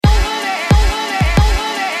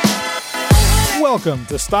Welcome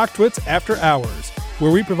to StockTwits After Hours,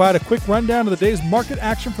 where we provide a quick rundown of the day's market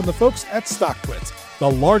action from the folks at StockTwits,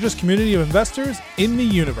 the largest community of investors in the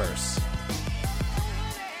universe.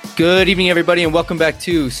 Good evening, everybody, and welcome back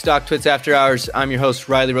to StockTwits After Hours. I'm your host,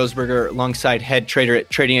 Riley Roseberger, alongside head trader at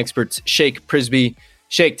Trading Experts, Shake Prisby.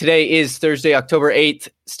 Shake, today is Thursday, October 8th.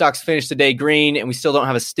 Stocks finished the day green, and we still don't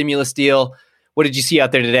have a stimulus deal. What did you see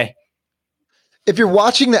out there today? If you're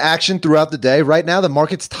watching the action throughout the day, right now the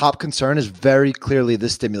market's top concern is very clearly the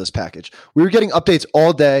stimulus package. We were getting updates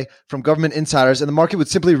all day from government insiders, and the market would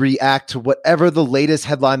simply react to whatever the latest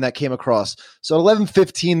headline that came across. So at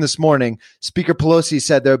 11:15 this morning, Speaker Pelosi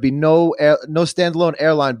said there would be no standalone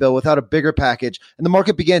airline bill without a bigger package, and the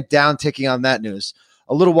market began down-ticking on that news.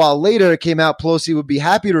 A little while later, it came out Pelosi would be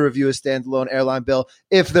happy to review a standalone airline bill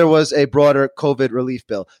if there was a broader COVID relief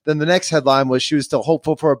bill. Then the next headline was she was still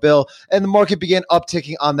hopeful for a bill, and the market began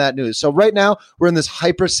upticking on that news. So right now, we're in this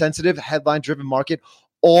hypersensitive, headline-driven market,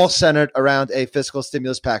 all centered around a fiscal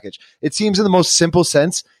stimulus package. It seems in the most simple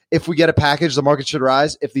sense, if we get a package, the market should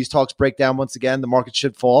rise. If these talks break down once again, the market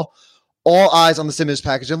should fall. All eyes on the stimulus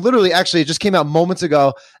package. And literally, actually, it just came out moments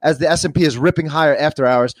ago as the S&P is ripping higher after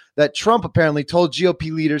hours that Trump apparently told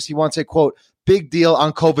GOP leaders he wants a, quote, big deal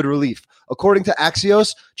on COVID relief. According to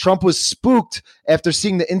Axios, Trump was spooked after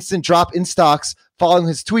seeing the instant drop in stocks following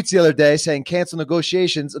his tweets the other day saying cancel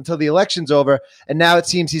negotiations until the election's over. And now it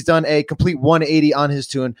seems he's done a complete 180 on his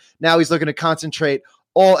tune. Now he's looking to concentrate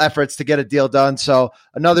all efforts to get a deal done. So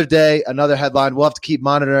another day, another headline. We'll have to keep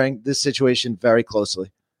monitoring this situation very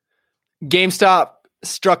closely. GameStop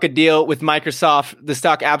struck a deal with Microsoft. The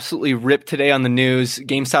stock absolutely ripped today on the news.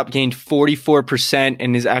 GameStop gained 44%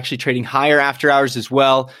 and is actually trading higher after hours as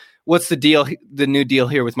well. What's the deal, the new deal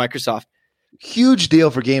here with Microsoft? Huge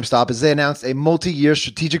deal for GameStop as they announced a multi-year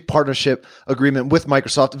strategic partnership agreement with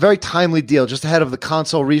Microsoft. A very timely deal just ahead of the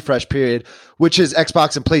console refresh period, which is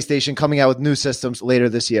Xbox and PlayStation coming out with new systems later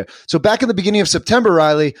this year. So back in the beginning of September,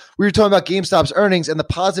 Riley, we were talking about GameStop's earnings, and the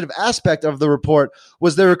positive aspect of the report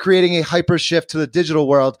was they were creating a hyper shift to the digital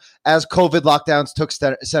world as COVID lockdowns took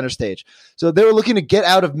center stage. So they were looking to get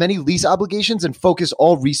out of many lease obligations and focus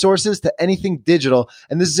all resources to anything digital,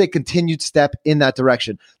 and this is a continued step in that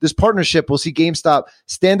direction. This partnership will see GameStop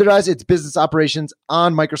standardize its business operations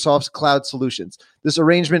on Microsoft's cloud solutions. This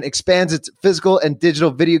arrangement expands its physical and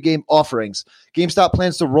digital video game offerings. GameStop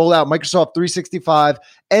plans to roll out Microsoft 365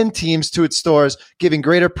 and Teams to its stores, giving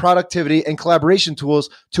greater productivity and collaboration tools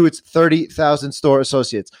to its 30,000 store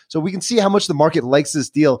associates. So we can see how much the market likes this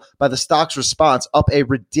deal by the stock's response, up a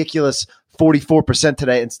ridiculous 44%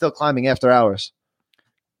 today and still climbing after hours.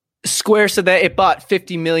 Square said that it bought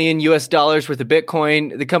 $50 million worth of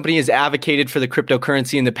Bitcoin. The company has advocated for the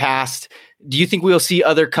cryptocurrency in the past. Do you think we'll see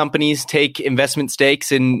other companies take investment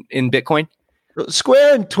stakes in Bitcoin?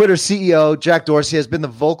 Square and Twitter CEO Jack Dorsey has been the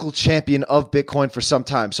vocal champion of Bitcoin for some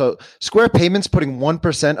time. So Square Payments putting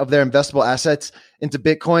 1% of their investable assets into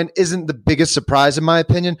Bitcoin isn't the biggest surprise in my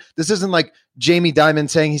opinion. This isn't like Jamie Dimon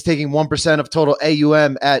saying he's taking 1% of total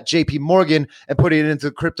AUM at JP Morgan and putting it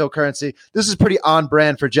into cryptocurrency. This is pretty on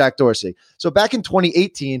brand for Jack Dorsey. So back in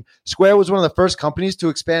 2018, Square was one of the first companies to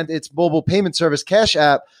expand its mobile payment service Cash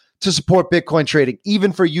App to support Bitcoin trading,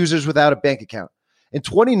 even for users without a bank account. In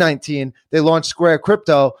 2019, they launched Square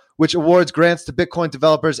Crypto, which awards grants to Bitcoin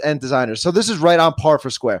developers and designers. So this is right on par for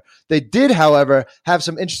Square. They did, however, have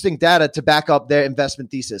some interesting data to back up their investment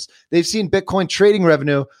thesis. They've seen Bitcoin trading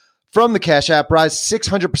revenue from the Cash App rise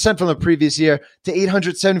 600% from the previous year to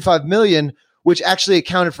 $875 million, which actually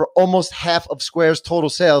accounted for almost half of Square's total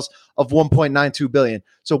sales of $1.92 billion.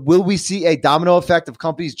 So will we see a domino effect of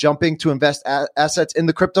companies jumping to invest assets in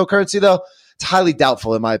the cryptocurrency, though? It's highly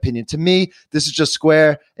doubtful, in my opinion. To me, this is just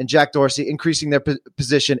Square and Jack Dorsey increasing their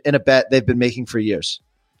position in a bet they've been making for years.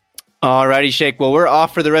 All righty, Shake. Well, we're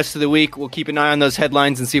off for the rest of the week. We'll keep an eye on those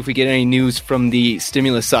headlines and see if we get any news from the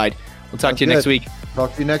stimulus side. We'll talk to you next week.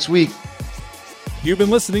 Talk to you next week. You've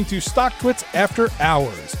been listening to StockTwits After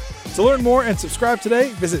Hours. To learn more and subscribe today,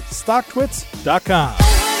 visit StockTwits.com.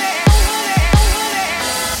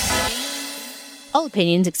 All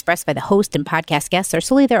opinions expressed by the host and podcast guests are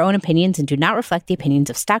solely their own opinions and do not reflect the opinions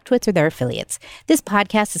of StockTwits or their affiliates. This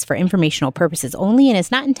podcast is for informational purposes only and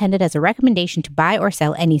is not intended as a recommendation to buy or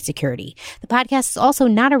sell any security. The podcast is also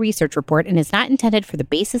not a research report and is not intended for the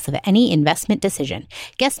basis of any investment decision.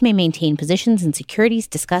 Guests may maintain positions in securities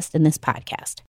discussed in this podcast.